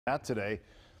Today,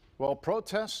 well,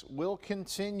 protests will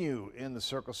continue in the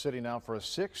Circle City now for a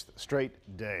sixth straight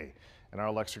day. And our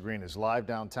Alexa Green is live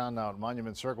downtown now at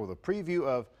Monument Circle with a preview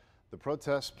of the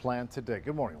protests planned today.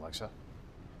 Good morning, Alexa.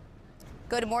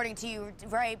 Good morning to you,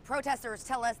 Ray. Protesters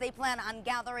tell us they plan on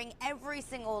gathering every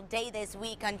single day this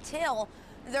week until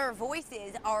their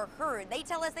voices are heard. They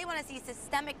tell us they want to see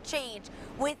systemic change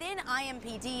within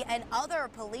IMPD and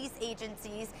other police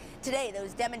agencies. Today,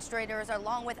 those demonstrators,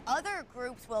 along with other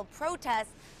groups, will protest,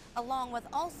 along with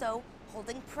also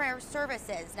holding prayer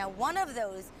services. Now, one of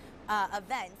those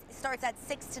events starts at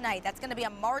 6 tonight. That's going to be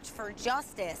a March for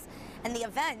Justice, and the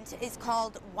event is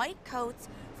called White Coats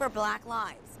for Black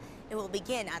Lives. It will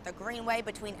begin at the Greenway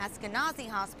between Eskenazi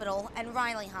Hospital and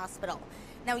Riley Hospital.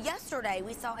 Now, yesterday,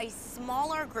 we saw a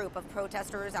smaller group of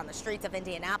protesters on the streets of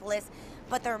Indianapolis,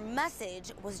 but their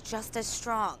message was just as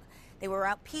strong. They were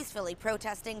out peacefully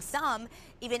protesting, some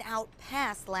even out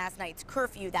past last night's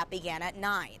curfew that began at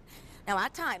 9. Now,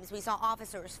 at times, we saw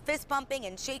officers fist bumping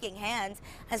and shaking hands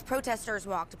as protesters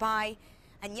walked by.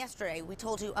 And yesterday, we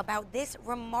told you about this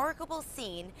remarkable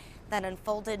scene that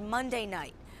unfolded Monday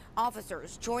night.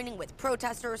 Officers joining with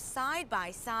protesters side by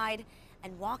side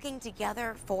and walking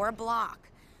together for a block.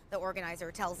 The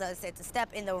organizer tells us it's a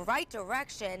step in the right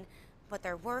direction, but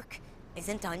their work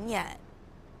isn't done yet.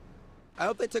 I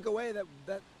hope they took away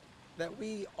that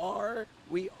we are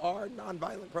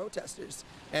nonviolent protesters,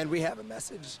 and we have a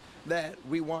message that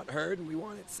we want heard and we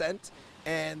want it sent,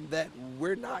 and that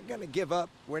we're not going to give up.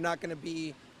 We're not going to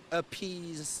be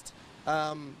appeased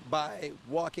by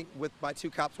two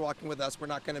cops walking with us. We're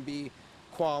not going to be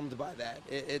qualmed by that.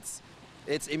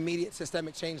 It's immediate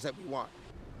systemic change that we want.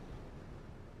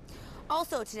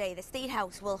 Also today, the State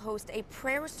House will host a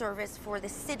prayer service for the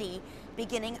city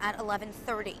beginning at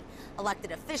 11:30.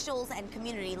 Elected officials and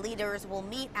community leaders will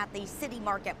meet at the City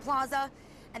Market Plaza.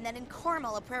 And then in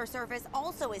Carmel, a prayer service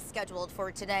also is scheduled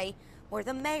for today where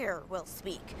the mayor will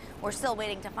speak. We're still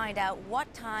waiting to find out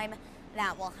what time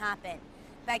that will happen.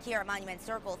 Back here at Monument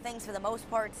Circle, things for the most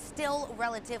part still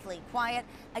relatively quiet.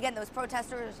 Again, those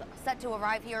protesters set to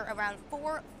arrive here around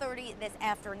 4:30 this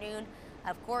afternoon.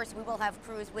 Of course, we will have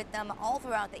crews with them all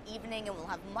throughout the evening, and we'll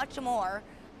have much more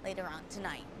later on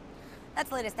tonight. That's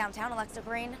the latest downtown. Alexa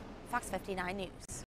Green, Fox 59 News.